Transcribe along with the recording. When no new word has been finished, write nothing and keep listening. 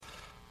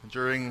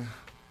During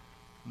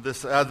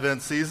this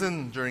Advent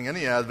season, during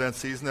any Advent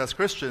season, as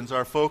Christians,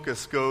 our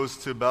focus goes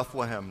to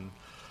Bethlehem.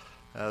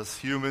 As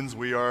humans,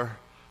 we are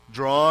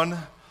drawn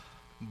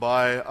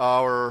by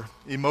our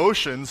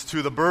emotions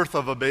to the birth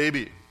of a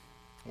baby.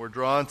 We're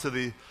drawn to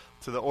the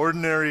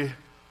ordinary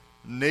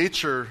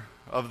nature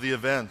of the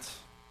event.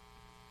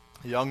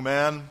 A young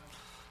man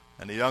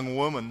and a young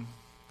woman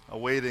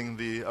awaiting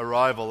the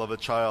arrival of a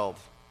child.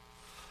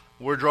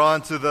 We're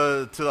drawn to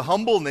the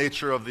humble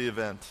nature of the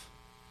event.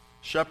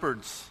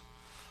 Shepherds,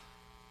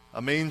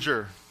 a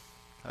manger,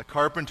 a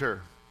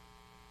carpenter,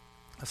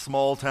 a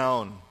small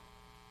town.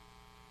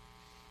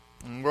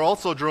 And we're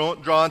also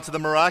drawn to the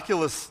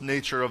miraculous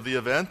nature of the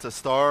event, a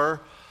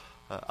star,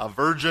 a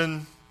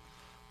virgin,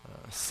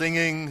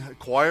 singing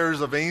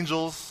choirs of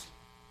angels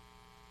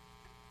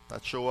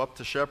that show up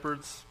to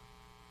shepherds.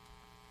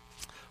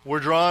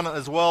 We're drawn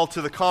as well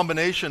to the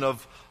combination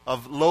of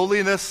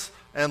lowliness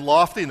and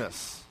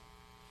loftiness.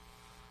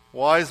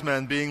 Wise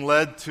men being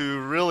led to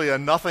really a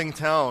nothing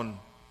town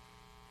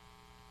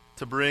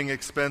to bring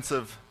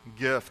expensive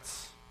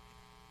gifts.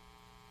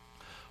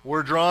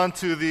 We're drawn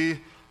to the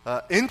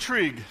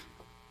intrigue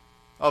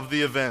of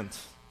the event.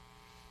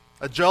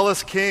 A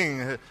jealous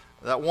king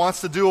that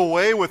wants to do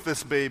away with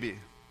this baby,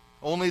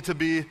 only to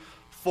be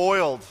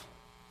foiled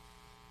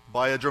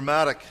by a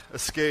dramatic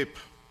escape.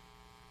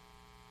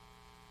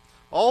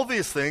 All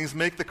these things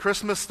make the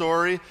Christmas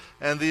story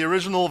and the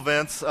original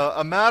events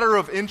a matter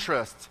of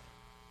interest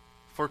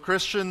for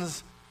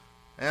Christians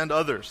and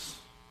others.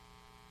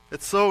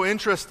 It's so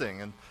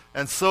interesting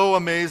and so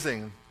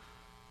amazing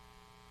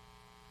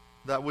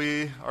that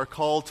we are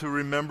called to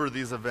remember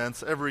these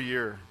events every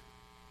year.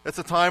 It's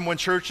a time when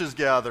churches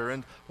gather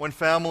and when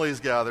families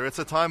gather. It's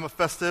a time of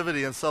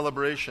festivity and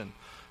celebration.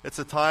 It's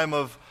a time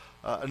of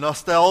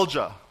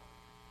nostalgia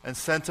and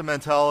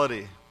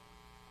sentimentality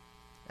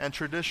and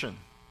tradition.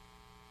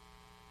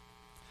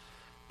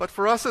 But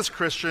for us as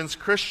Christians,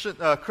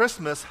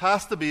 Christmas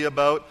has to be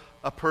about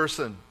a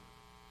person.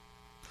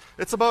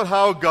 It's about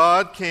how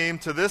God came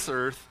to this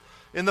earth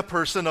in the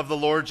person of the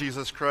Lord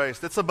Jesus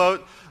Christ. It's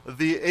about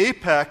the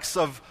apex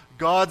of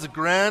God's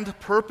grand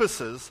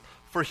purposes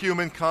for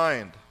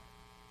humankind,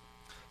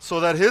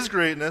 so that His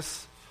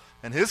greatness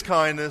and His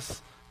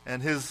kindness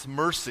and His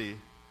mercy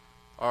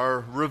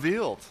are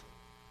revealed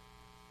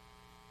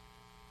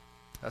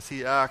as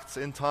He acts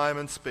in time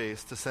and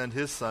space to send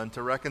His Son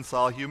to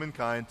reconcile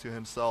humankind to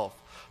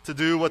Himself, to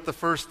do what the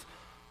first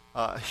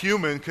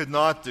human could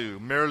not do,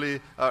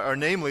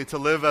 namely to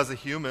live as a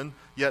human,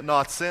 yet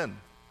not sin.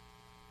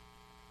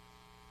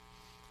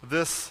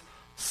 This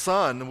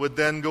Son would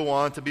then go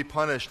on to be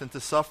punished and to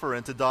suffer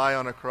and to die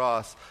on a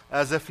cross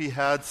as if He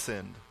had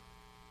sinned.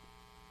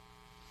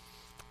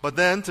 But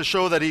then to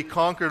show that He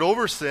conquered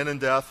over sin and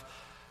death,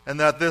 and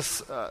that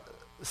this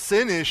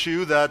sin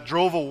issue that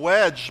drove a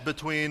wedge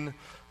between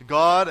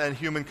God and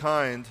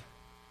humankind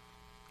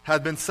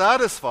had been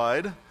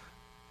satisfied.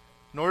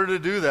 In order to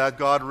do that,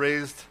 God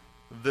raised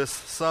this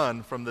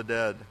Son from the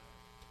dead.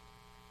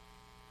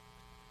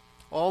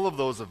 All of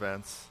those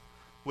events,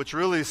 which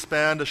really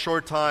spanned a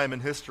short time in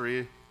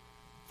history,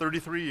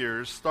 33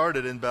 years,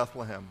 started in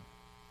Bethlehem.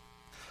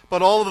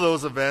 But all of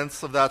those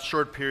events of that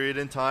short period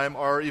in time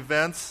are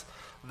events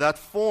that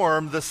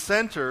form the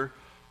center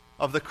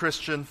of the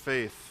Christian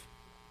faith.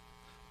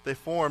 They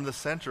form the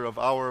center of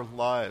our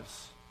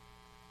lives.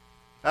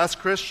 As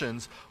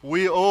Christians,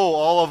 we owe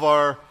all of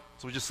our,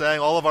 as we just sang,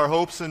 all of our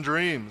hopes and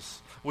dreams.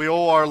 We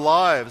owe our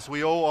lives.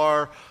 We owe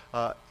our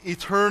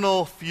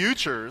eternal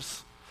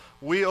futures.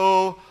 We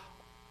owe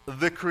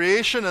the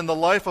creation and the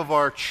life of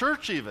our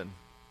church even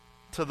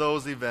to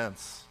those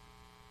events.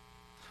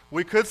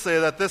 We could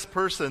say that this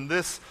person,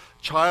 this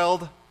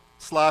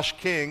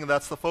child/king,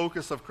 that's the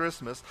focus of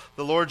Christmas,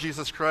 the Lord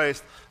Jesus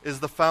Christ, is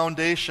the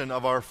foundation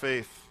of our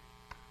faith.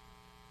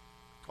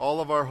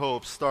 All of our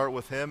hopes start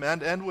with Him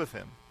and end with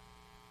Him.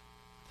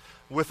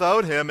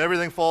 Without Him,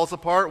 everything falls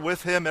apart.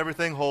 With Him,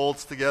 everything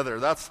holds together.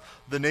 That's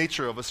the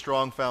nature of a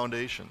strong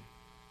foundation.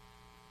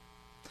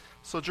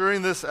 So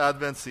during this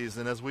Advent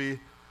season, as we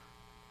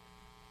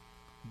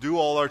do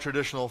all our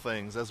traditional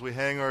things, as we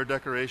hang our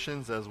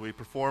decorations, as we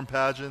perform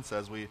pageants,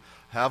 as we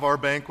have our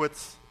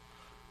banquets,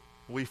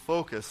 we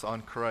focus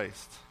on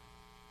Christ.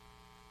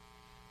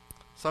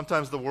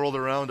 Sometimes the world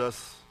around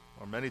us,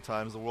 or many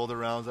times the world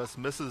around us,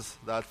 misses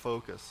that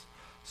focus.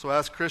 So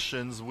as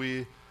Christians,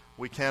 we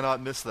cannot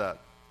miss that.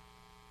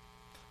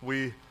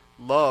 We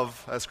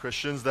love, as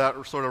Christians,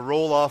 that sort of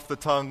roll off the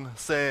tongue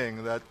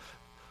saying that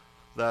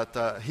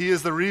He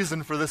is the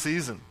reason for the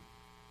season.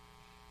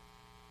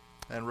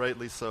 And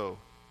rightly so.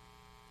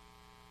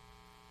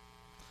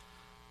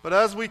 But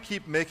as we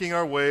keep making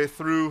our way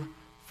through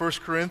 1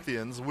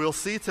 Corinthians, we'll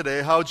see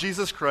today how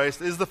Jesus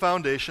Christ is the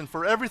foundation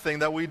for everything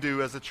that we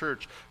do as a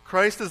church.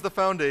 Christ is the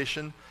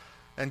foundation,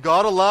 and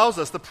God allows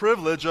us the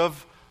privilege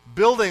of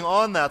building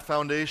on that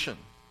foundation.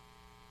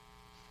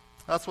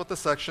 That's what the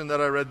section that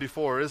I read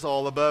before is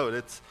all about.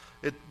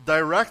 It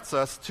directs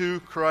us to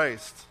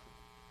Christ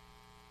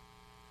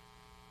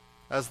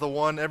as the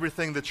one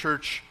everything the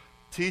church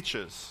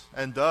teaches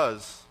and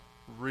does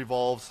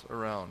revolves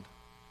around.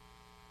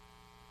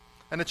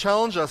 And it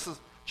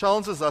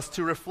challenges us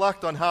to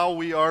reflect on how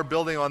we are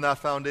building on that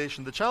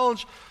foundation. The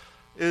challenge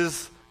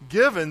is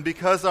given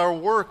because our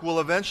work will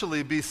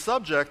eventually be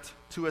subject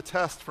to a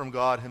test from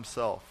God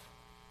himself.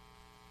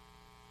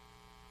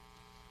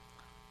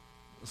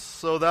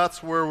 So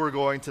that's where we're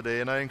going today,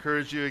 and I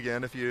encourage you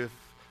again, if you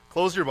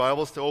close your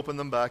Bibles, to open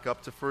them back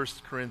up to 1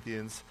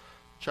 Corinthians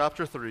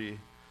chapter 3,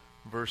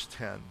 verse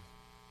 10.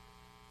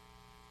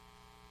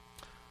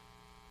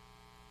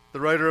 The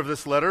writer of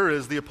this letter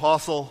is the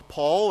Apostle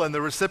Paul, and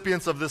the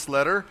recipients of this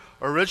letter,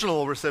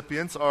 original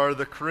recipients, are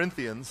the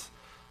Corinthians,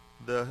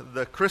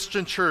 the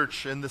Christian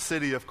church in the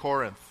city of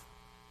Corinth.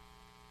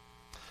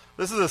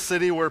 This is a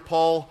city where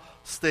Paul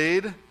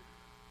stayed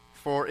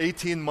for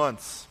 18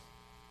 months.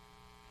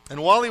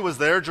 And while he was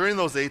there, during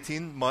those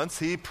 18 months,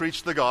 he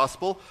preached the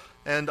gospel,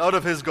 and out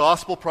of his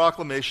gospel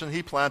proclamation,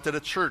 he planted a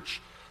church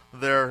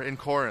there in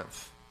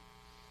Corinth.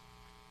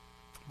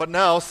 But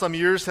now, some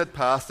years had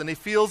passed, and he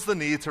feels the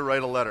need to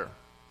write a letter.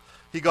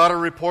 He got a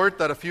report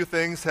that a few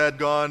things had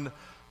gone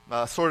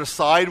sort of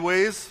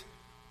sideways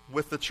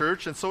with the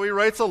church, and so he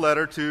writes a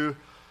letter to,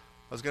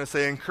 I was going to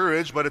say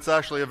encourage, but it's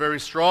actually a very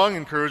strong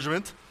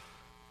encouragement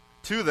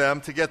to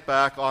them to get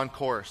back on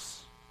course.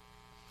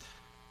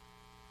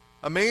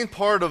 A main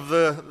part of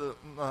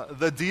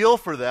the deal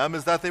for them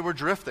is that they were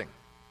drifting.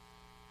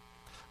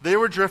 They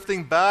were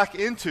drifting back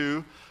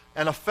into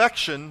an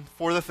affection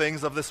for the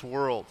things of this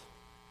world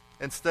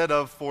instead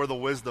of for the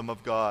wisdom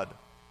of God.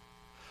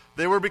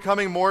 They were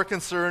becoming more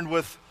concerned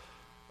with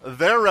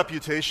their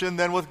reputation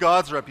than with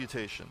God's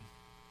reputation.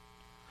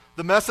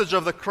 The message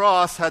of the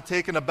cross had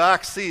taken a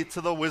back seat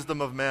to the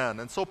wisdom of man.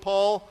 And so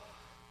Paul,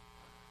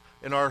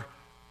 in our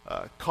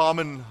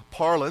common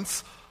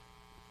parlance,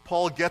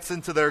 Paul gets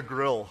into their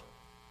grill.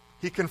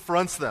 He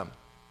confronts them.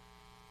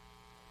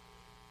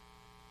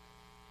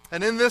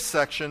 And in this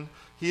section,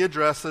 he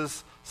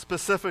addresses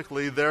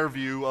specifically their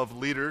view of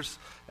leaders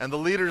and the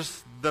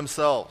leaders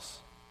themselves.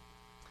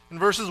 In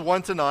verses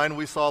 1 to 9,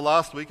 we saw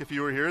last week, if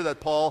you were here, that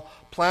Paul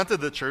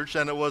planted the church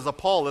and it was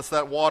Apollos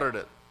that watered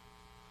it.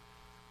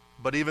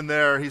 But even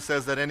there, he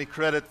says that any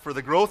credit for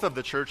the growth of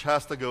the church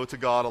has to go to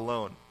God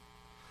alone.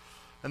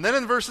 And then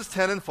in verses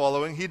 10 and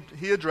following,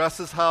 he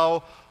addresses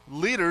how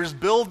leaders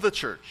build the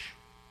church.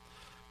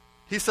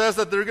 He says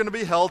that they're going to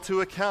be held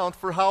to account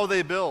for how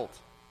they build.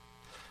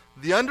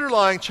 The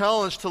underlying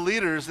challenge to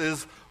leaders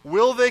is,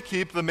 will they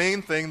keep the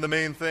main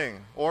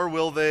thing, or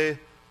will they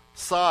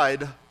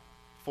side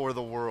for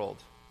the world?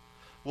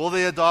 Will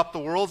they adopt the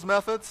world's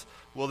methods?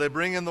 Will they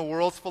bring in the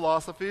world's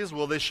philosophies?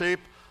 Will they shape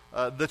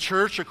the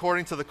church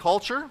according to the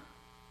culture?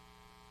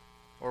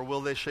 Or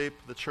will they shape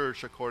the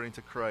church according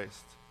to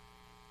Christ?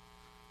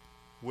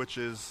 Which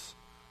is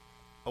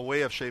a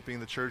way of shaping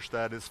the church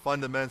that is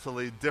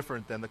fundamentally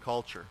different than the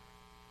culture.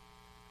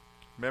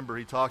 Remember,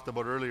 he talked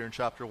about earlier in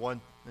chapter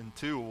 1 and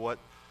 2, what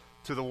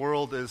to the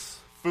world is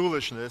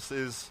foolishness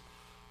is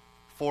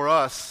for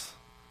us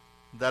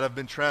that have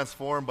been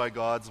transformed by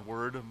God's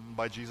word,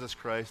 by Jesus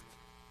Christ,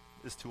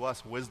 is to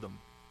us wisdom.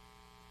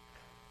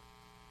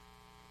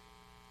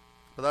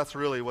 But that's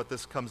really what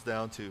this comes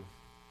down to.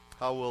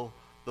 How will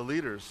the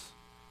leaders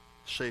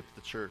shape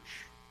the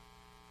church?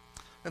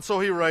 And so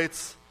he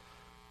writes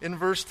in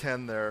verse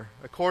 10 there,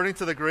 according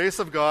to the grace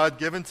of God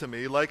given to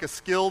me, like a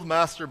skilled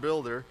master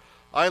builder,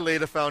 I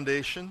laid a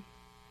foundation,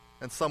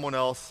 and someone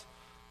else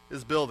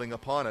is building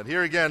upon it.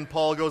 Here again,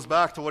 Paul goes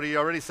back to what he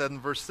already said in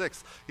verse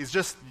 6. He's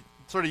just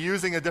sort of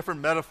using a different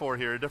metaphor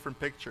here, a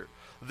different picture.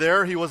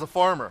 There he was a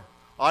farmer.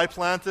 I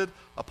planted,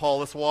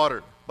 Apollos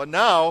watered. But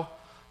now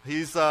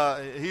he's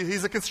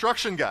a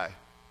construction guy.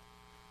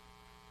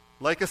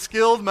 Like a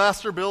skilled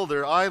master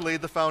builder, I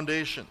laid the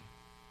foundation.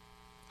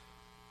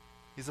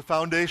 He's a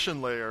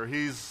foundation layer.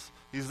 He's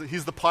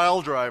the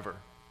pile driver.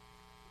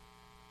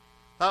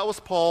 That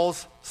was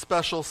Paul's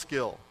special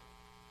skill.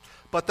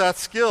 But that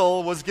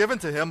skill was given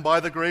to him by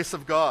the grace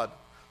of God.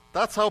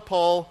 That's how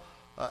Paul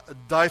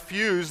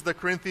diffused the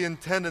Corinthian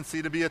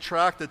tendency to be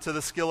attracted to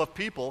the skill of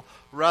people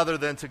rather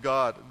than to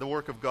God, the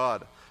work of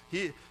God.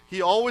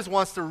 He always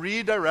wants to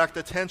redirect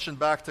attention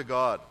back to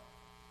God.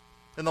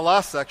 In the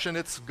last section,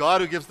 it's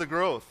God who gives the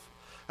growth.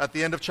 At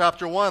the end of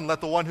chapter 1,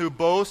 let the one who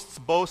boasts,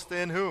 boast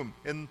in whom?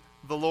 In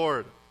the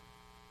Lord.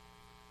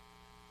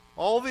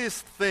 All these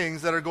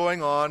things that are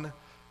going on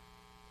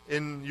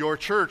in your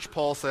church,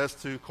 Paul says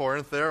to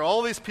Corinth there,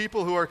 all these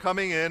people who are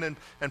coming in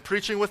and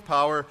preaching with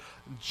power,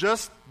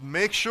 just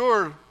make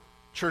sure,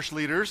 church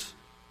leaders,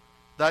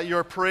 that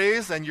your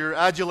praise and your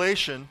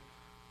adulation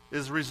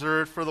is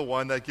reserved for the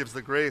one that gives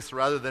the grace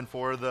rather than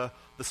for the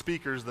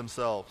speakers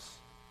themselves.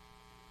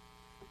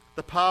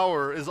 The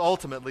power is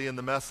ultimately in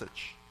the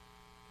message,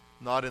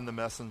 not in the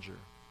messenger.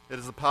 It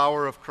is the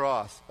power of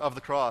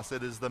the cross.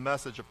 It is the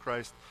message of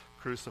Christ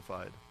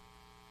crucified.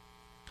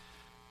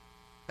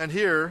 And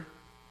here,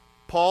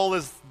 Paul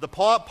is the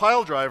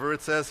pile driver,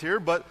 it says here,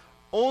 but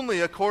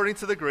only according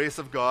to the grace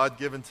of God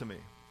given to me.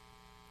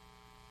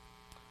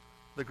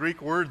 The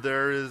Greek word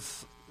there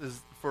is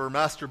for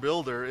master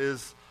builder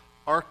is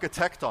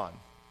architecton.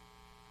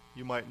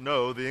 You might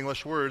know the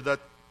English word that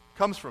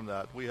comes from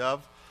that. We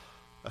have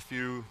a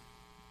few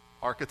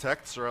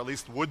architects, or at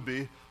least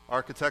would-be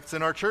architects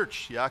in our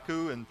church.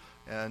 Yaku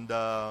and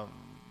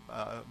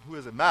who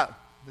is it? Matt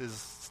is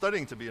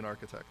studying to be an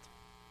architect.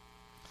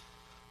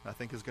 I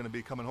think he's going to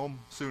be coming home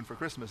soon for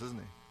Christmas, isn't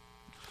he?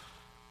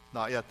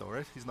 Not yet, though,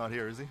 right? He's not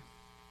here, is he?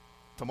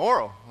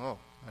 Tomorrow. Oh,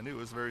 I knew it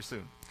was very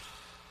soon.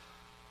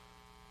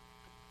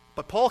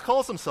 But Paul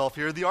calls himself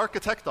here the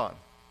architecton,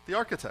 the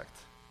architect.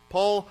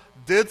 Paul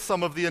did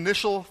some of the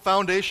initial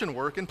foundation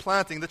work in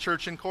planting the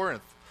church in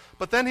Corinth.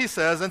 But then he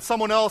says, and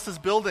someone else is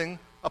building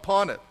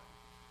upon it.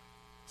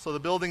 So the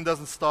building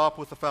doesn't stop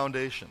with the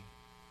foundation.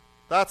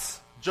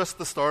 That's just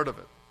the start of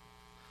it.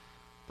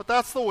 But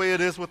that's the way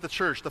it is with the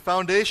church. The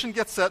foundation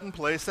gets set in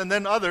place, and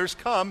then others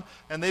come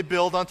and they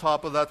build on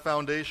top of that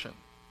foundation.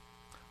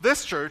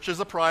 This church is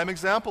a prime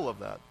example of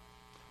that.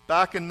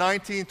 Back in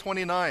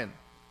 1929,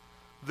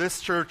 this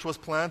church was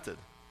planted.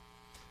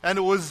 And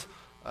it was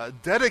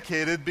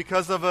dedicated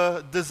because of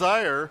a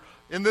desire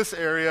in this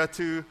area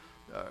to,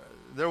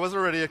 there was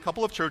already a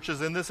couple of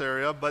churches in this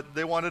area, but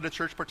they wanted a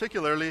church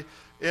particularly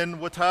in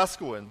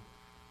Wetaskiwin,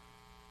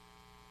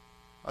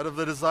 out of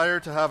the desire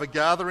to have a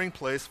gathering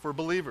place for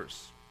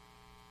believers.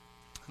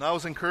 And I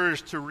was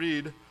encouraged to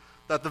read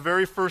that the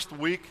very first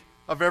week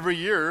of every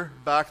year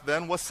back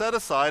then was set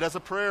aside as a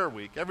prayer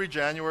week. Every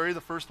January,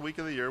 the first week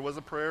of the year, was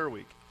a prayer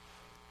week.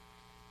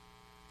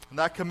 And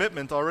that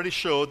commitment already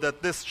showed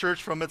that this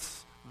church from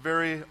its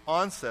very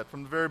onset,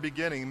 from the very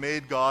beginning,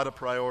 made God a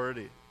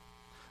priority.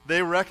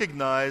 They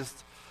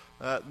recognized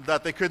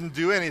that they couldn't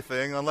do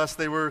anything unless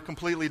they were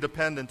completely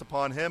dependent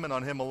upon Him and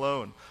on Him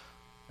alone.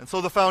 And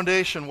so the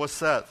foundation was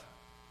set.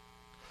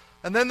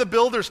 And then the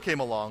builders came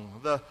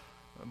along,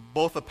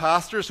 both the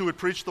pastors who would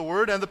preach the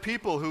word and the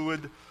people who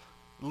would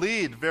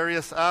lead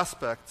various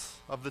aspects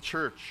of the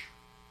church.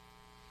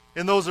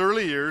 In those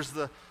early years,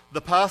 the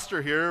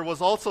pastor here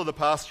was also the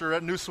pastor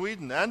at New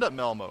Sweden and at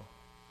Malmo.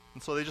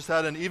 And so they just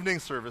had an evening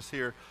service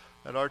here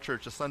at our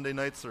church, a Sunday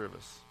night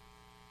service.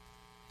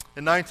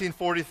 In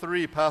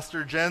 1943,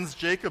 Pastor Jens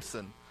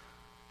Jacobson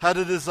had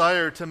a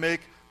desire to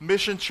make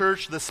Mission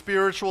Church the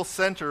spiritual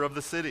center of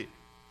the city.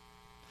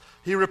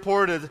 He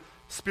reported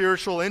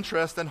spiritual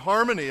interest and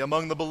harmony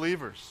among the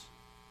believers.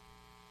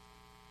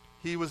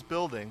 He was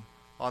building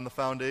on the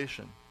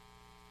foundation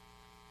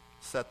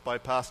set by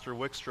Pastor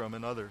Wickstrom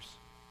and others.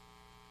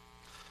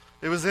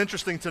 It was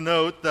interesting to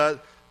note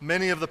that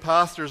many of the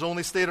pastors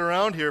only stayed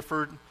around here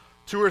for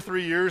 2 or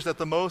 3 years at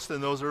the most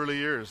in those early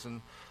years.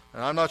 And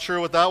I'm not sure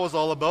what that was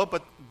all about,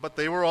 but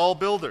they were all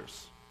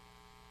builders.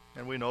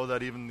 And we know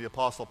that even the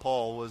Apostle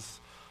Paul was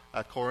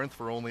at Corinth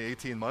for only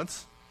 18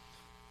 months.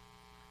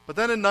 But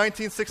then in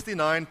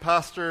 1969,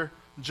 Pastor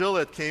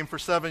Gillett came for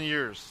 7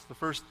 years, the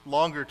first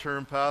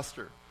longer-term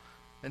pastor.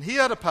 And he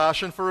had a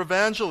passion for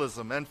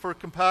evangelism and for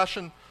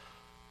compassion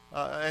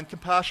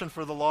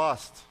for the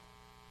lost,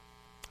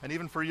 and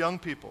even for young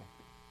people.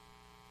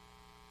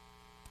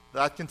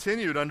 That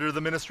continued under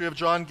the ministry of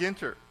John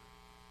Ginter.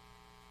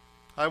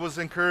 I was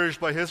encouraged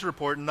by his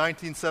report in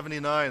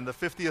 1979, the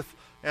 50th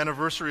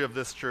anniversary of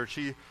this church.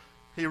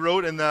 He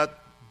wrote in that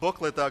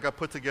booklet that got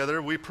put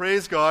together, "We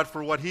praise God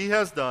for what He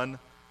has done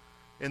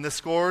in the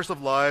scores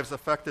of lives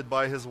affected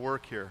by His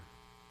work here.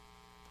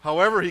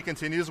 However," he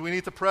continues, "we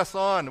need to press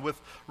on with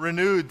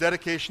renewed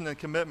dedication and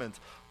commitment."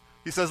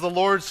 He says, "The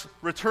Lord's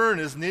return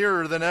is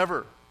nearer than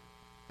ever,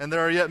 and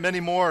there are yet many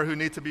more who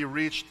need to be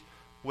reached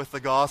with the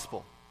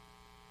gospel."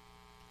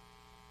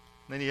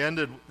 And then he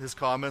ended his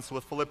comments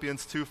with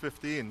Philippians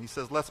 2:15. He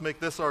says, "Let's make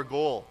this our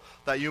goal,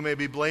 that you may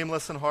be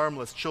blameless and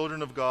harmless,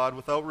 children of God,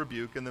 without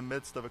rebuke, in the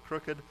midst of a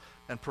crooked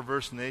and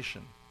perverse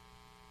nation,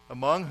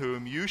 among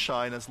whom you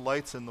shine as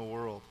lights in the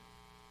world."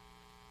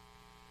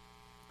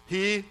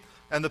 He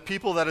and the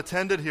people that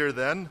attended here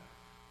then,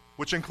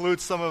 which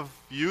includes some of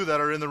you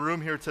that are in the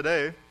room here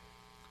today,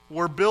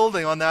 were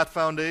building on that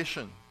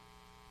foundation.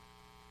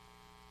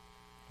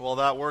 Well,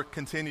 that work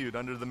continued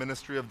under the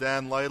ministry of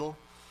Dan Lytle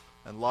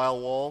and Lyle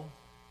Wall.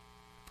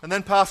 And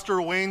then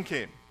Pastor Wayne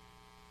came.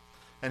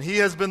 And he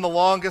has been the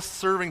longest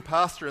serving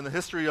pastor in the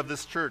history of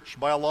this church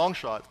by a long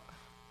shot.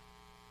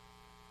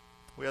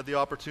 We had the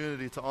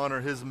opportunity to honor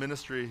his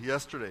ministry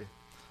yesterday.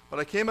 But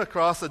I came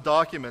across a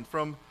document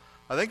from,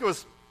 I think it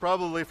was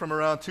probably from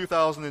around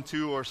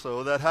 2002 or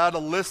so, that had a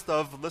list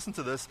of, listen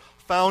to this,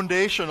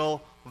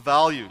 foundational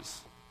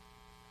values.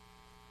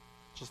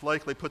 Which was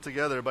likely put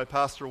together by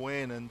Pastor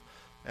Wayne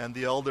and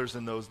the elders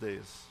in those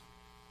days.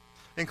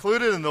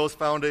 Included in those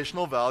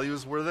foundational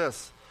values were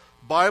this: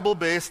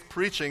 Bible-based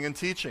preaching and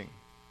teaching,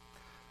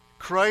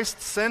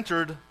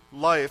 Christ-centered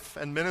life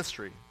and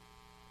ministry,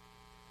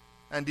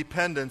 and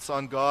dependence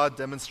on God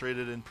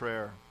demonstrated in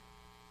prayer.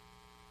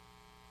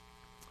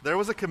 There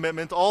was a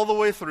commitment all the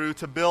way through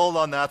to build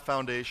on that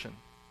foundation.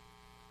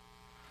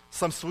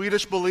 Some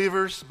Swedish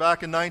believers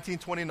back in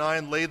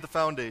 1929 laid the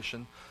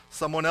foundation.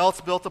 Someone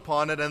else built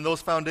upon it, and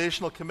those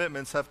foundational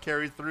commitments have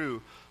carried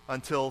through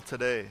until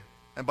today.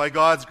 And by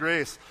God's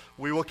grace,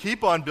 we will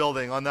keep on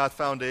building on that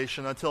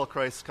foundation until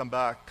Christ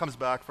comes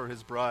back for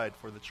his bride,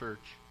 for the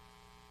church,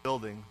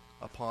 building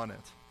upon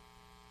it.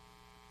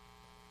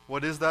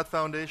 What is that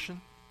foundation?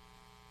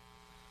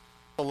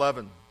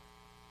 11.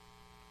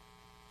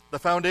 The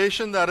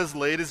foundation that is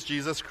laid is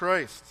Jesus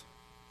Christ.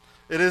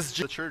 It is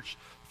the church,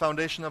 the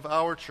foundation of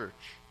our church.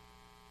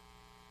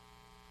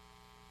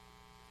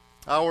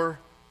 Or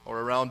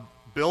around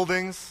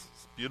buildings,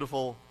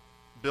 beautiful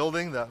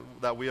building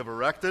that we have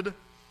erected,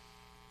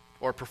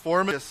 or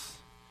performance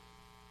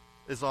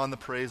is on the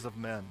praise of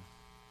men.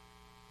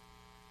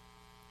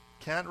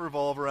 Can't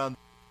revolve around.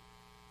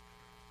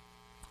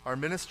 Our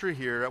ministry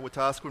here at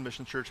Wetaskiwin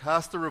Mission Church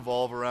has to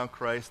revolve around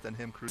Christ and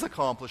him crucified. His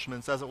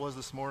accomplishments, as it was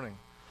this morning.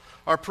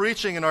 Our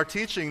preaching and our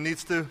teaching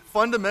needs to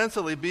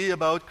fundamentally be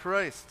about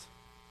Christ.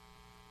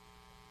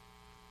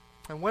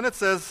 And when it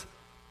says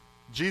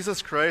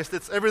Jesus Christ,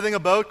 it's everything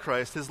about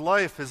Christ, his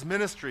life, his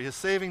ministry, his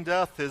saving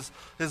death,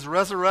 his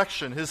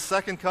resurrection, his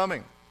second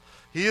coming.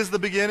 He is the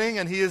beginning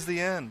and he is the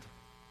end.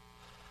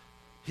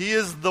 He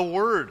is the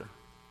Word.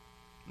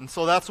 And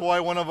so that's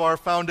why one of our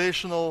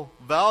foundational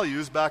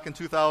values back in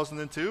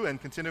 2002 and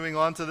continuing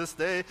on to this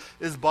day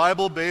is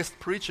Bible-based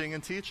preaching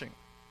and teaching.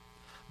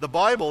 The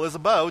Bible is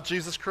about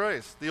Jesus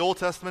Christ. The Old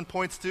Testament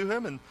points to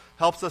him and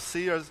helps us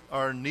see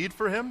our need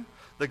for him.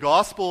 The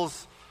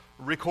Gospels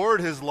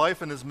record his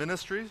life and his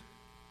ministry.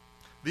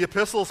 The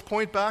epistles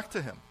point back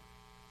to him.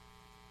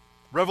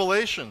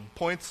 Revelation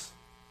points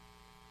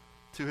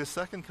to his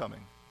second coming,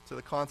 to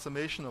the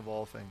consummation of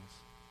all things.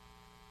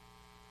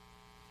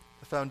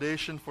 The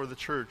foundation for the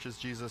church is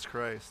Jesus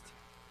Christ.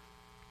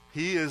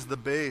 He is the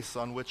base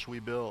on which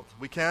we build.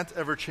 We can't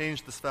ever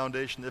change this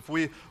foundation. If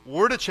we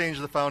were to change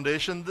the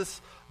foundation,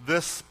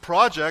 this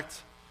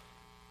project,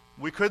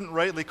 we couldn't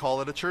rightly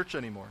call it a church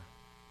anymore.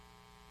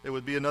 It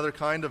would be another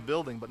kind of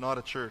building, but not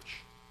a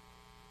church.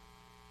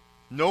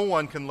 No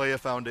one can lay a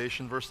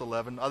foundation, verse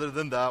 11, other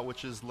than that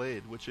which is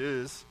laid, which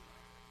is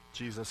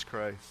Jesus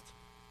Christ.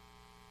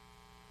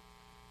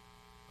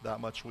 That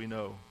much we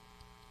know.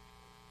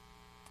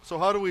 So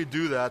how do we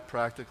do that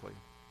practically?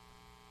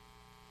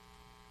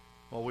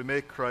 Well, we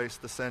make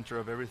Christ the center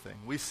of everything.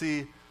 We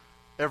see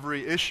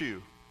every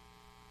issue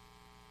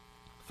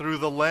through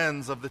the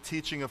lens of the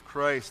teaching of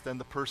Christ and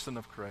the person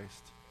of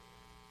Christ.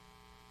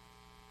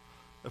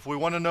 If we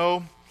want to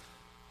know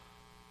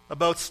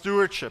about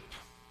stewardship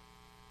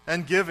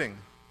and giving,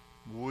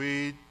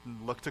 we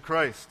look to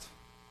Christ.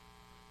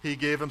 He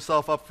gave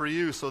himself up for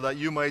you so that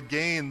you might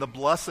gain the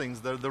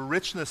blessings, the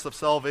richness of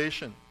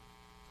salvation.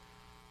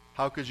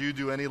 How could you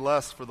do any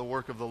less for the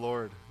work of the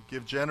Lord?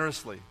 Give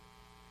generously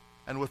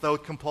and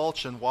without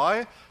compulsion.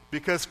 Why?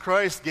 Because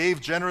Christ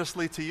gave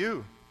generously to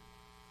you.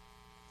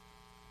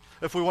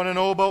 If we want to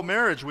know about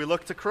marriage, we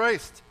look to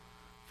Christ.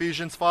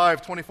 Ephesians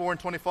 5:24 and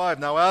 25.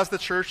 Now as the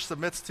church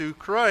submits to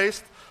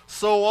Christ,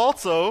 so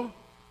also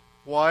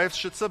wives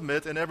should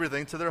submit in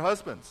everything to their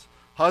husbands.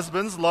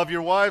 Husbands, love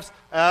your wives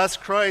as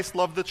Christ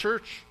loved the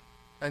church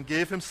and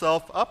gave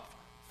himself up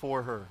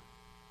for her.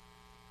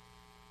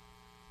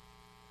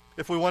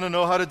 If we want to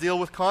know how to deal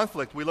with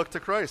conflict, we look to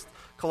Christ.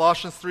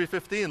 Colossians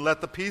 3:15,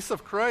 let the peace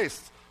of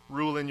Christ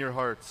rule in your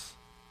hearts,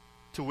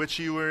 to which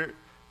you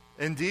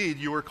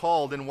were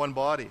called in one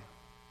body.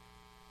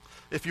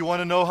 If you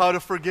want to know how to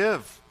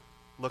forgive,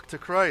 look to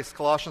Christ.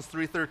 Colossians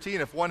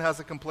 3:13, if one has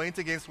a complaint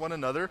against one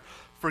another,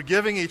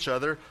 forgiving each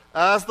other,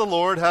 as the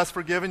Lord has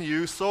forgiven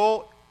you,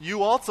 so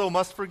you also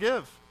must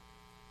forgive.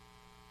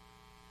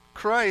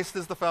 Christ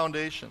is the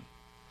foundation.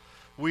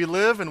 We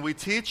live and we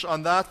teach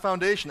on that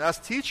foundation. As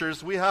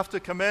teachers, we have to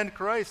commend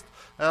Christ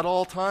at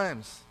all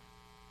times.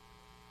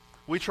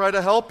 We try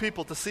to help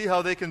people to see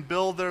how they can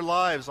build their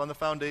lives on the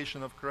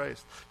foundation of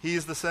Christ.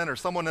 He's the center.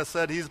 Someone has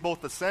said he's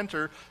both the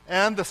center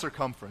and the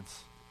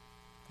circumference.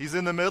 He's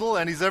in the middle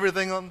and he's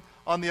everything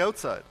on the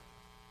outside.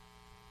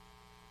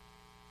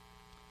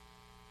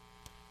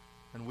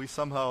 And we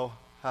somehow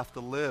have to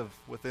live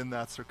within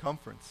that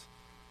circumference.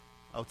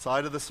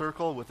 Outside of the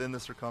circle, within the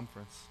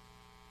circumference.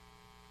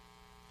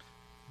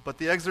 But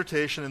the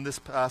exhortation in this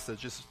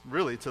passage is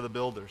really to the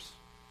builders.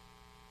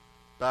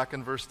 Back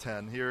in verse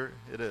 10, here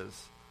it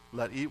is.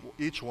 Let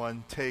each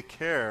one take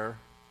care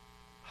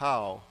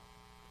how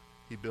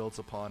he builds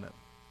upon it.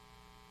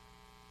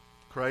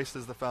 Christ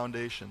is the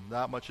foundation.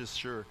 That much is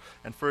sure.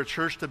 And for a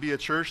church to be a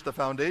church, the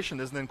foundation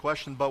isn't in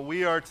question, but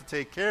we are to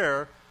take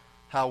care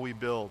how we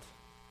build.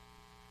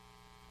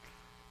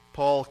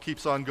 Paul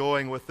keeps on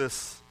going with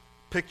this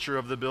picture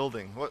of the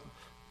building.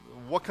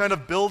 What kind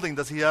of building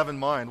does he have in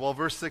mind? Well,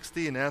 verse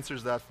 16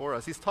 answers that for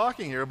us. He's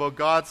talking here about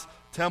God's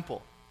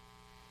temple.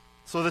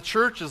 So the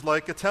church is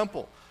like a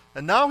temple.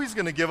 And now he's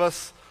going to give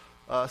us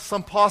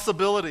some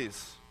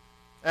possibilities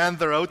and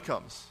their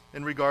outcomes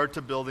in regard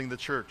to building the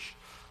church.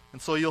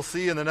 And so you'll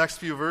see in the next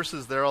few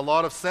verses there are a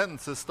lot of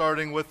sentences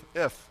starting with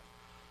if.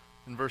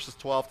 In verses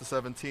 12 to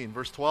 17.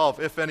 Verse 12,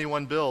 if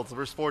anyone builds.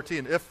 Verse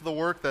 14, if the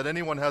work that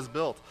anyone has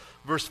built.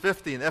 Verse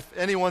 15, if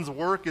anyone's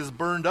work is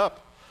burned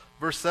up.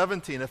 Verse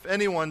 17, if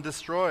anyone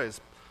destroys.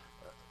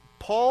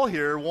 Paul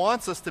here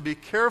wants us to be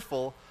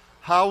careful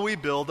how we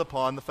build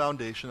upon the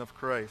foundation of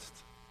Christ.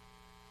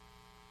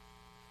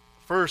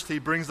 First, he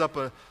brings up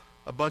a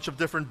bunch of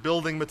different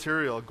building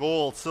material: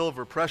 gold,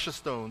 silver, precious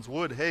stones,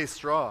 wood, hay,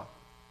 straw.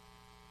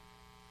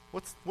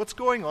 What's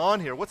going on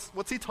here?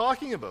 What's he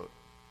talking about?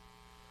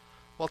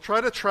 Well,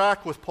 try to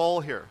track with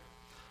Paul here.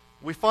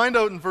 We find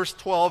out in verse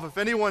 12, if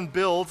anyone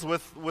builds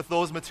with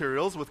those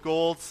materials, with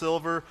gold,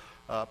 silver,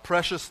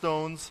 precious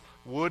stones,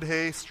 wood,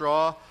 hay,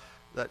 straw,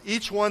 that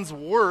each one's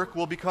work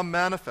will become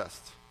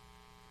manifest.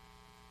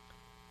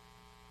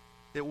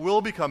 It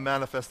will become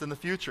manifest in the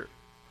future.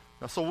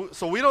 Now,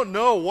 so we don't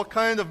know what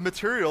kind of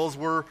materials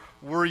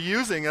we're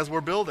using as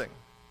we're building.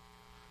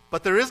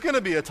 But there is going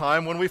to be a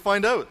time when we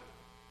find out.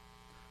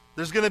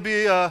 There's going to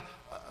be a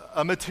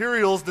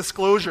materials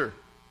disclosure.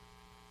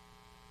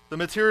 The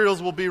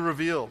materials will be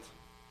revealed.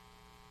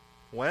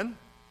 When? It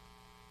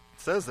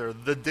says there,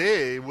 the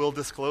day will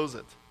disclose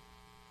it.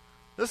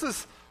 This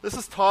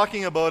is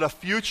talking about a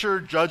future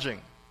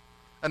judging,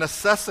 an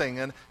assessing,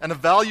 and an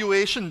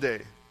evaluation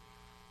day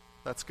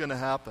that's going to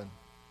happen.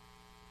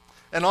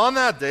 And on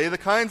that day, the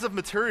kinds of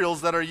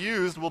materials that are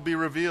used will be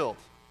revealed.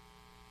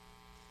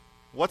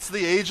 What's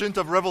the agent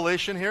of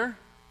revelation here?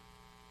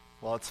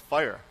 Well, it's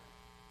fire.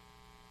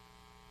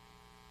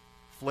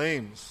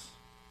 Flames.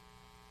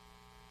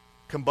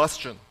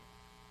 Combustion.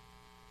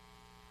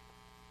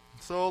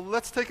 So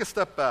let's take a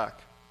step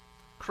back.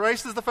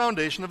 Christ is the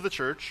foundation of the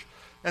church,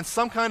 and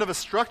some kind of a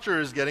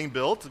structure is getting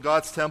built,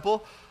 God's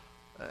temple,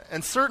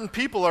 and certain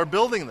people are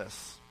building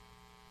this.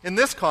 In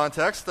this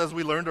context, as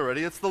we learned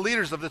already, it's the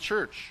leaders of the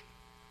church.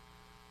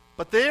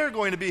 But they are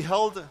going to be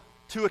held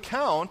to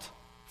account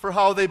for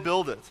how they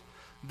build it.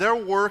 Their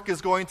work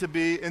is going to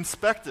be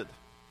inspected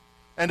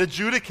and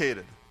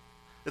adjudicated.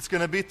 It's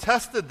going to be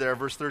tested there,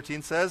 verse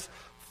 13 says,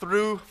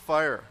 through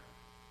fire.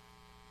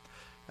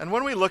 And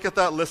when we look at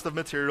that list of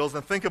materials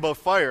and think about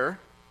fire,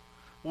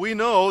 we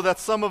know that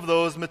some of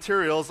those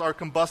materials are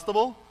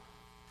combustible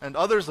and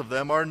others of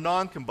them are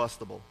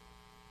non-combustible.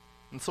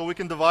 And so we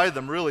can divide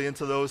them really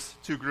into those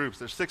two groups.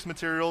 There's 6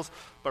 materials,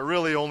 but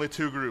really only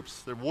 2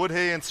 groups. The wood,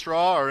 hay, and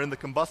straw are in the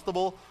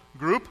combustible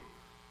group.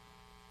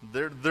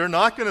 They're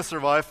not going to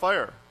survive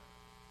fire.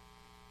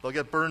 They'll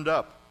get burned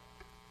up.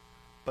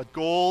 But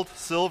gold,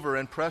 silver,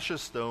 and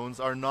precious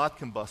stones are not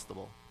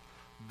combustible.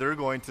 They're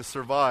going to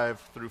survive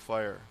through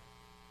fire.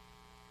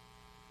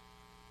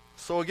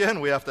 So again,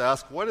 we have to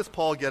ask, what is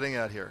Paul getting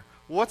at here?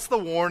 What's the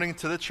warning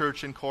to the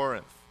church in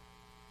Corinth?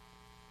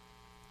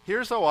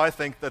 Here's how I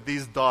think that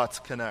these dots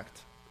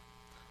connect.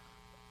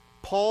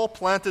 Paul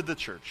planted the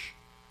church.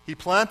 He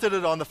planted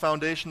it on the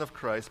foundation of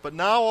Christ. But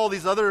now all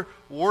these other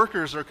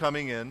workers are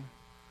coming in.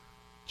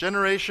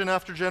 Generation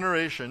after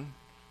generation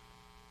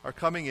are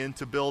coming in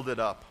to build it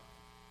up.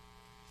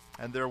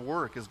 And their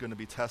work is going to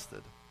be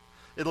tested.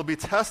 It'll be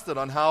tested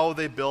on how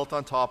they built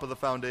on top of the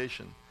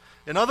foundation.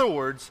 In other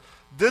words,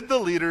 did the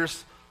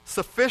leaders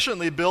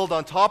sufficiently build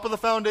on top of the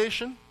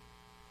foundation?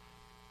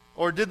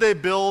 Or did they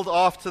build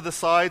off to the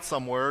side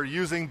somewhere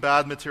using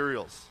bad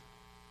materials?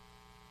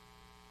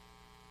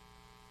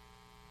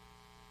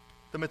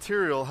 The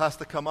material has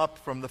to come up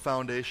from the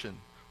foundation.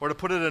 Or to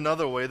put it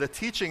another way, the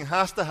teaching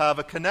has to have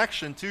a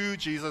connection to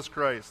Jesus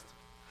Christ.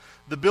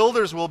 The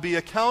builders will be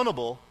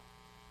accountable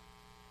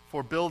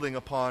for building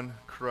upon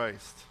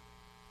Christ.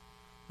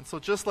 And so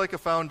just like a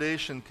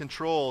foundation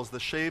controls the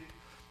shape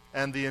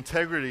and the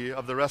integrity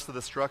of the rest of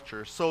the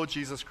structure, so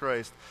Jesus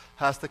Christ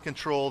has to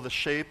control the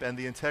shape and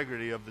the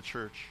integrity of the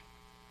church.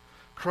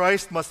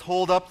 Christ must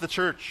hold up the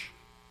church.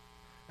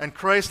 And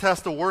Christ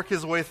has to work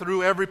his way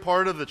through every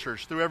part of the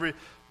church, through every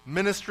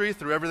ministry,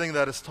 through everything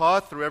that is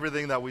taught, through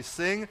everything that we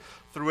sing,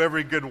 through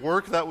every good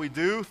work that we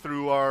do,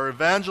 through our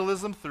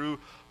evangelism, through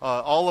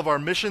all of our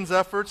missions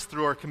efforts,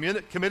 through our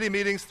committee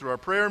meetings, through our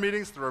prayer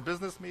meetings, through our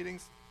business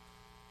meetings.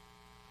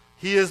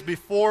 He is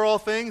before all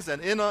things,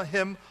 and in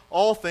him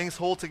all things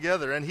hold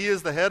together. And he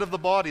is the head of the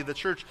body, the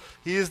church.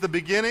 He is the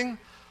beginning,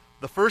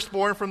 the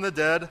firstborn from the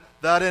dead,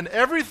 that in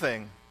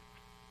everything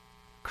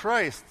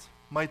Christ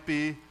might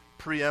be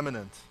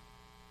preeminent.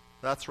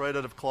 That's right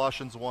out of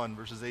Colossians 1,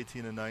 verses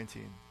 18 and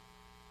 19.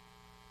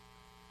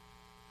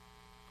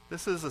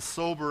 This is a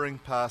sobering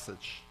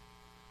passage,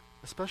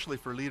 especially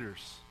for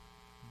leaders,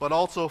 but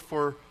also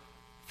for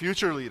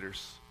future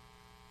leaders,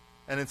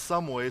 and in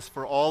some ways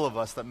for all of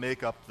us that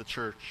make up the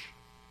church.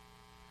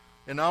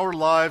 In our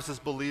lives as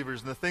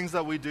believers, and the things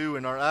that we do,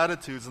 in our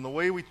attitudes, and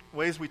the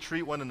ways we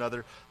treat one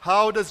another,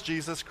 how does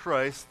Jesus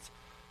Christ,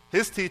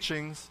 his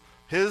teachings,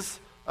 his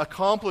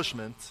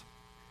accomplishment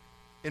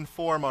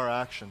inform our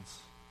actions?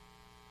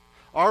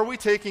 Are we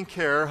taking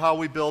care how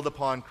we build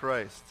upon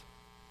Christ?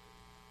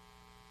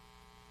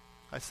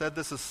 I said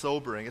this is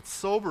sobering. It's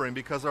sobering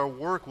because our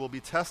work will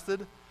be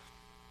tested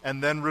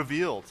and then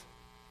revealed,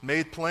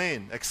 made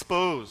plain,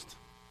 exposed.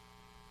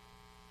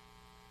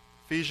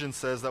 Ephesians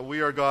says that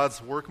we are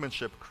God's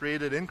workmanship,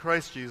 created in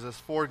Christ Jesus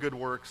for good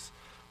works,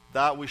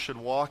 that we should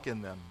walk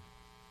in them.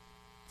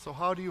 So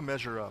how do you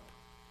measure up?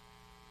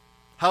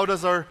 How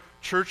does our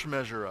church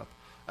measure up?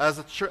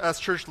 As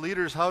church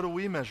leaders, how do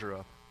we measure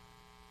up?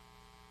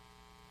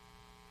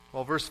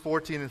 Well, verse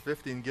 14 and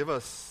 15 give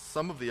us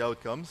some of the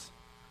outcomes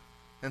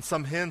and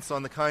some hints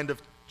on the kind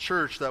of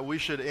church that we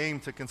should aim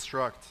to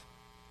construct.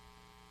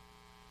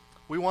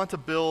 We want to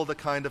build a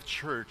kind of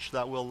church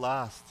that will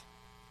last,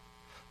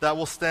 that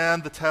will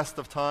stand the test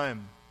of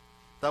time,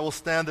 that will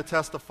stand the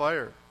test of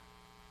fire.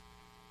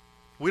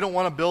 We don't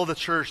want to build a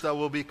church that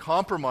will be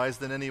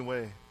compromised in any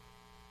way.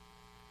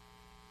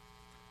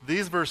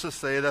 These verses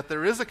say that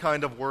there is a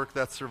kind of work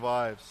that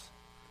survives,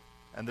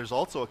 and there's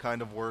also a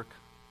kind of work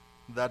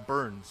that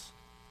burns.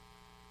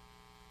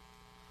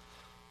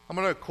 I'm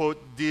going to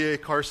quote D.A.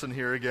 Carson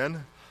here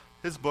again.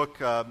 His book,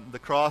 The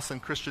Cross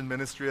and Christian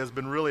Ministry, has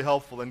been really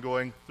helpful in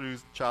going through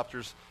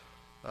chapters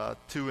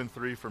 2 and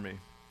 3 for me.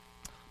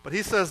 But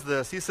he says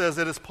this, he says,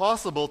 "It is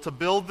possible to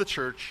build the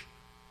church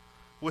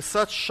with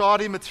such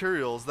shoddy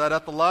materials that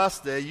at the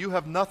last day you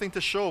have nothing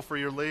to show for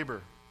your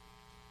labor.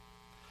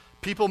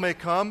 People may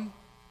come,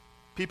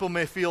 people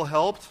may feel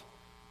helped,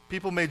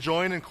 people may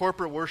join in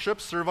corporate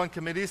worship, serve on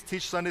committees,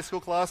 teach Sunday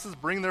school classes,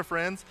 bring their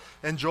friends,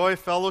 enjoy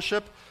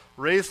fellowship,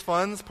 raise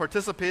funds,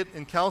 participate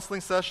in counseling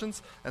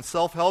sessions and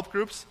self-help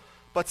groups,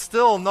 but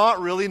still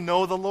not really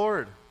know the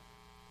Lord.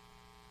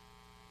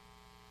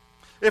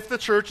 If the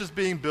church is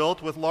being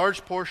built with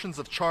large portions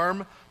of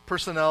charm,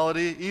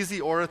 personality,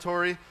 easy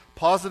oratory,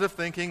 positive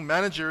thinking,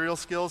 managerial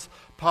skills,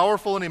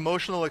 powerful and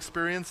emotional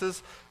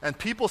experiences, and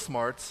people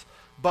smarts,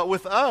 but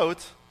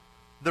without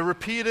the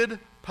repeated,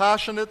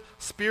 passionate,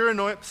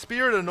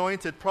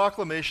 Spirit-anointed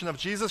proclamation of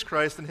Jesus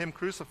Christ and Him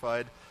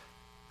crucified,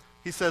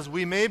 he says,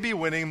 we may be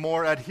winning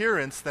more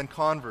adherents than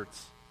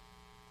converts.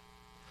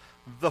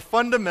 The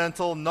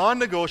fundamental,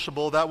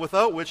 non-negotiable, that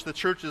without which the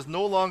church is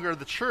no longer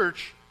the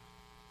church,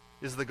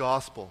 is the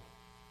gospel.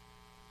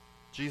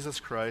 Jesus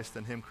Christ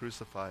and Him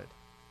crucified.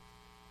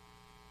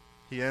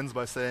 He ends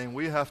by saying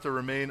we have to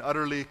remain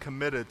utterly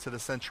committed to the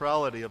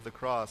centrality of the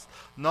cross,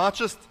 not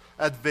just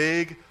at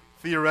vague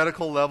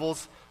theoretical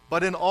levels,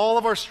 but in all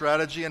of our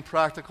strategy and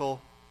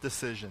practical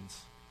decisions.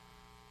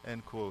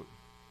 End quote.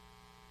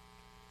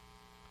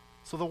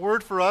 So the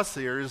word for us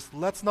here is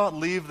let's not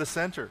leave the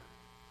center.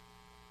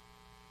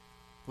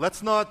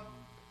 Let's not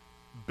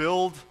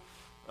build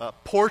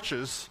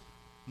porches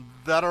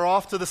that are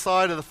off to the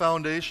side of the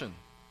foundation.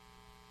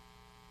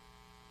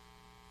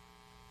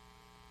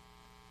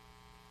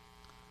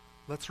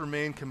 Let's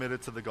remain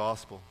committed to the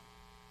gospel.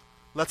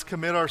 Let's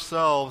commit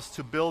ourselves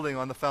to building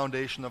on the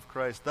foundation of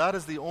Christ. That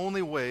is the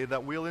only way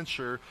that we'll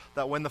ensure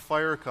that when the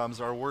fire comes,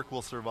 our work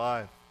will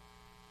survive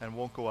and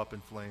won't go up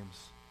in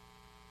flames.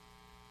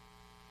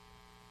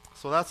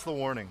 So that's the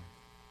warning.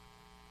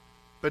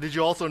 But did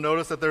you also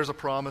notice that there's a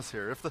promise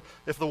here?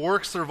 If the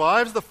work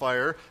survives the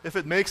fire, if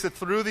it makes it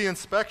through the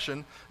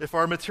inspection, if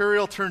our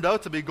material turned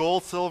out to be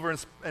gold, silver,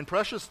 and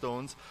precious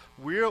stones,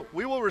 we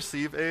will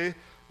receive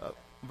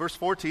verse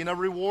 14, a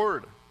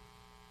reward.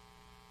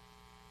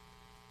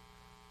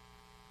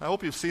 I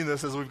hope you've seen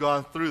this as we've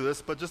gone through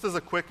this, but just as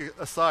a quick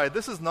aside,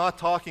 this is not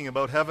talking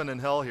about heaven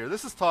and hell here.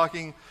 This is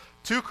talking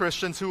to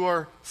Christians who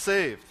are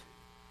saved.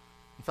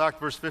 In fact,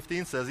 verse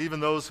 15 says, even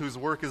those whose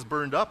work is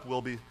burned up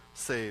will be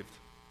saved,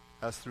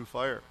 as through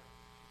fire.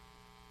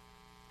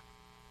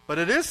 But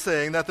it is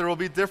saying that there will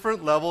be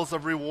different levels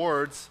of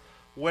rewards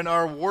when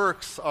our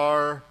works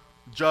are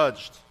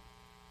judged.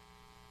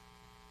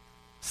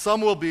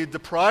 Some will be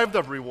deprived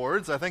of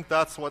rewards. I think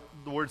that's what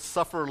the words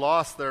suffer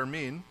loss there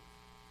mean.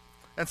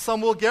 And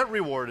some will get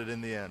rewarded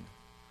in the end.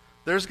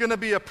 There's going to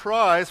be a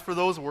prize for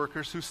those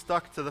workers who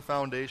stuck to the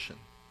foundation,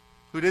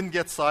 who didn't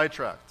get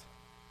sidetracked.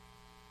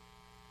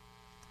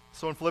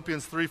 So in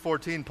Philippians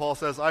 3:14, Paul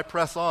says, I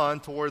press on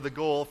toward the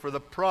goal for the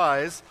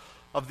prize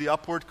of the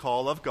upward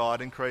call of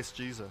God in Christ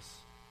Jesus.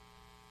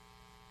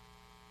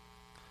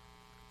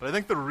 But I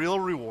think the real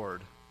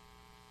reward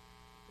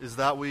is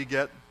that we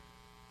get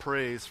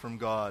praise from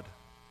God.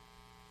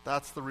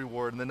 That's the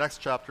reward. In the next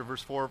chapter,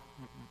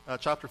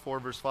 chapter 4,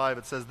 verse 5,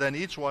 it says, then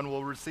each one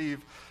will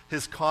receive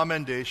his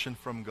commendation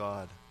from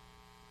God.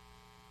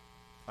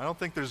 I don't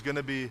think there's going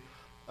to be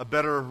a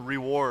better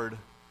reward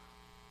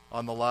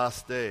on the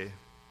last day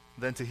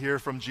than to hear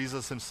from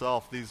Jesus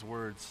himself these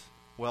words,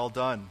 well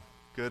done,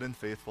 good and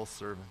faithful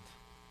servant.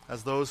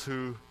 As those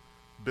who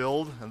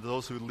build and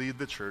those who lead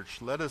the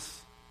church, let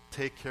us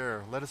take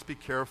care, let us be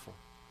careful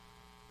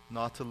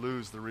not to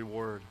lose the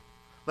reward.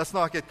 Let's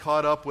not get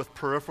caught up with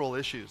peripheral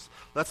issues.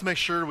 Let's make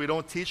sure we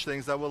don't teach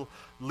things that will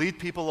lead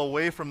people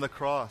away from the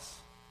cross.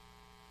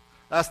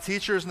 As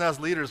teachers and as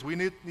leaders, we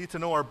need to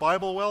know our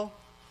Bible well,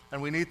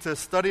 and we need to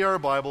study our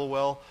Bible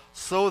well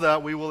so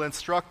that we will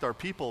instruct our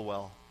people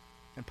well.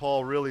 And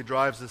Paul really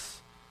drives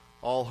this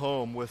all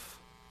home with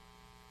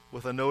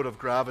a note of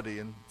gravity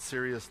and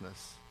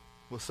seriousness,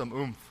 with some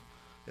oomph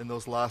in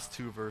those last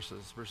two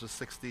verses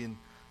 16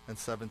 and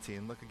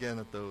 17. Look again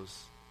at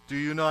those. Do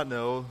you not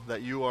know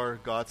that you are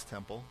God's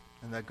temple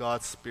and that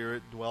God's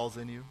Spirit dwells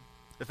in you?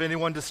 If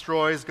anyone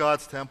destroys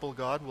God's temple,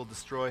 God will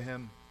destroy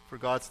him, for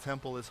God's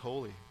temple is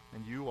holy,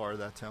 and you are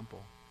that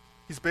temple.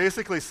 He's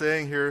basically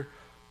saying here,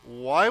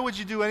 why would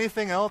you do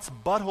anything else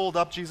but hold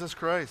up Jesus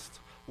Christ?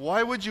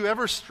 Why would you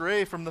ever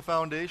stray from the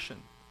foundation?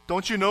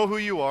 Don't you know who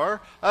you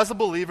are? As a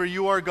believer,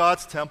 you are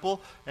God's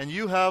temple, and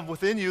you have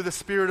within you the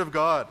Spirit of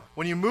God.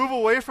 When you move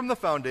away from the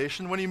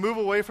foundation, when you move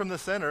away from the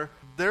center,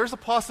 there's a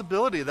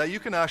possibility that you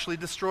can actually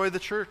destroy the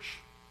church.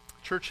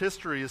 Church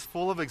history is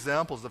full of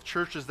examples of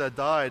churches that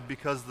died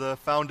because the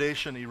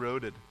foundation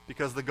eroded,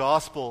 because the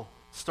gospel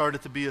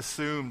started to be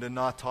assumed and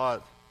not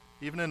taught.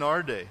 Even in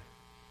our day,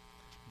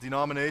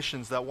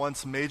 denominations that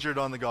once majored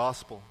on the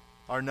gospel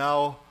are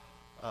now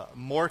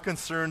more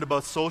concerned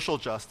about social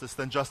justice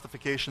than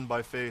justification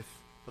by faith.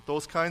 But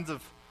those kinds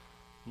of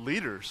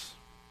leaders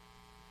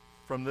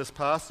from this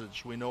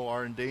passage we know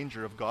are in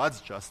danger of God's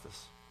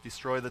justice.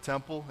 Destroy the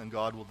temple and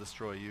God will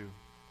destroy you.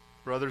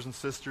 Brothers and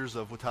sisters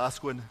of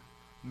Wetaskiwin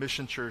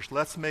Mission Church,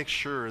 let's make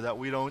sure that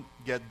we don't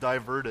get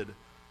diverted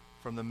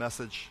from the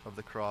message of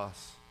the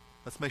cross.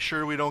 Let's make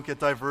sure we don't get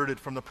diverted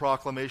from the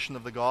proclamation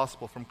of the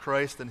gospel, from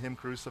Christ and Him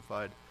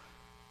crucified.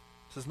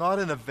 This is not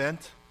an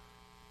event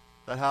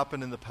that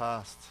happened in the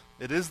past.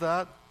 It is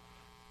that,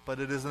 but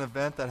it is an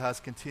event that has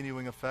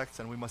continuing effects,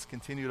 and we must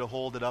continue to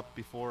hold it up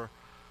before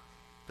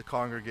the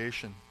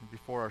congregation,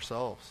 before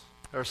ourselves.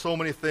 There are so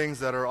many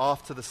things that are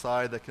off to the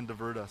side that can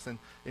divert us. And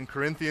in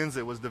Corinthians,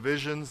 it was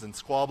divisions and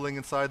squabbling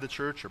inside the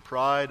church, or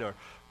pride,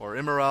 or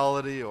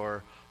immorality,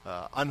 or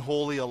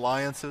unholy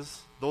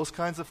alliances. Those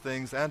kinds of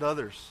things and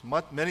others,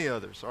 many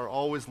others, are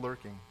always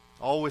lurking,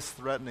 always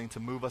threatening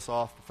to move us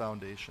off the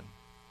foundation.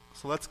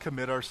 So let's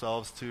commit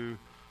ourselves to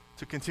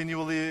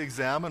continually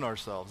examine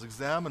ourselves,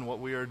 examine what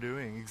we are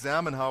doing,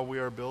 examine how we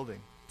are building,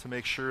 to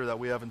make sure that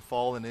we haven't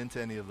fallen into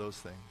any of those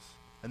things.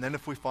 And then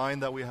if we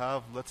find that we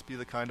have, let's be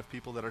the kind of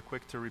people that are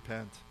quick to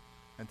repent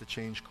and to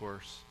change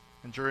course.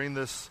 And during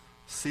this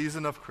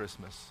season of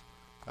Christmas,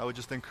 I would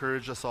just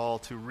encourage us all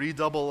to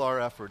redouble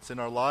our efforts in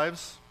our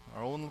lives,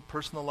 our own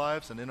personal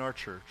lives, and in our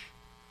church,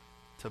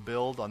 to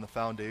build on the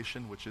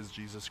foundation which is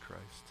Jesus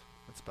Christ.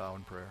 Let's bow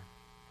in prayer.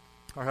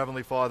 Our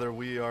Heavenly Father,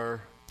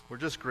 we're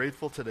just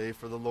grateful today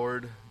for the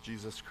Lord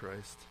Jesus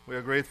Christ. We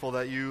are grateful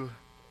that you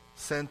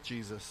sent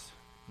Jesus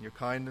in your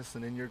kindness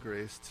and in your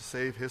grace to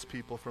save His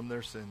people from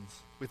their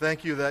sins. We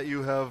thank you that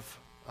you have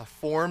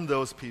formed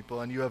those people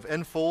and you have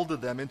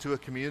enfolded them into a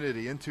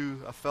community, into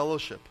a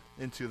fellowship,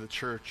 into the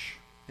church,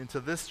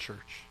 into this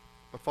church.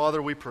 But Father,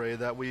 we pray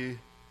that we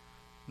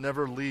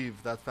never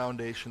leave that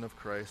foundation of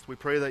Christ. We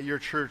pray that your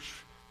church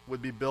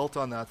would be built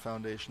on that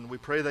foundation. We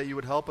pray that you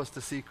would help us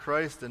to see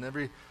Christ in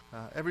every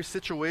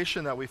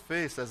situation that we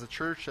face as a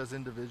church, as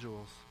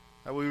individuals.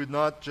 That we would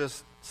not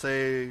just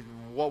say,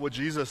 what would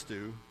Jesus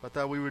do? But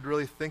that we would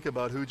really think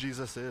about who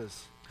Jesus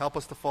is. Help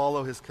us to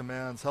follow His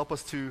commands. Help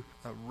us to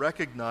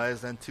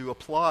recognize and to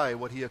apply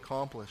what He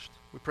accomplished.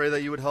 We pray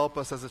that you would help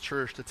us as a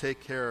church to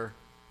take care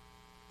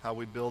how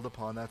we build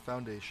upon that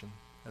foundation.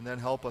 And then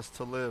help us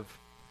to live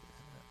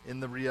in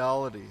the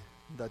reality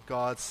that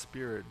God's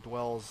Spirit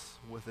dwells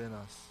within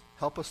us.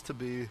 Help us to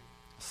be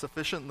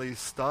sufficiently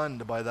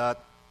stunned by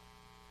that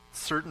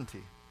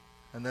certainty,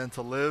 and then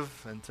to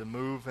live and to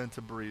move and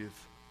to breathe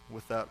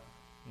with that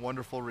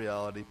wonderful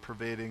reality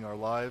pervading our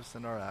lives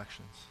and our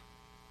actions.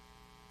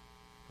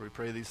 We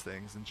pray these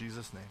things in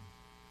Jesus'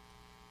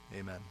 name.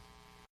 Amen.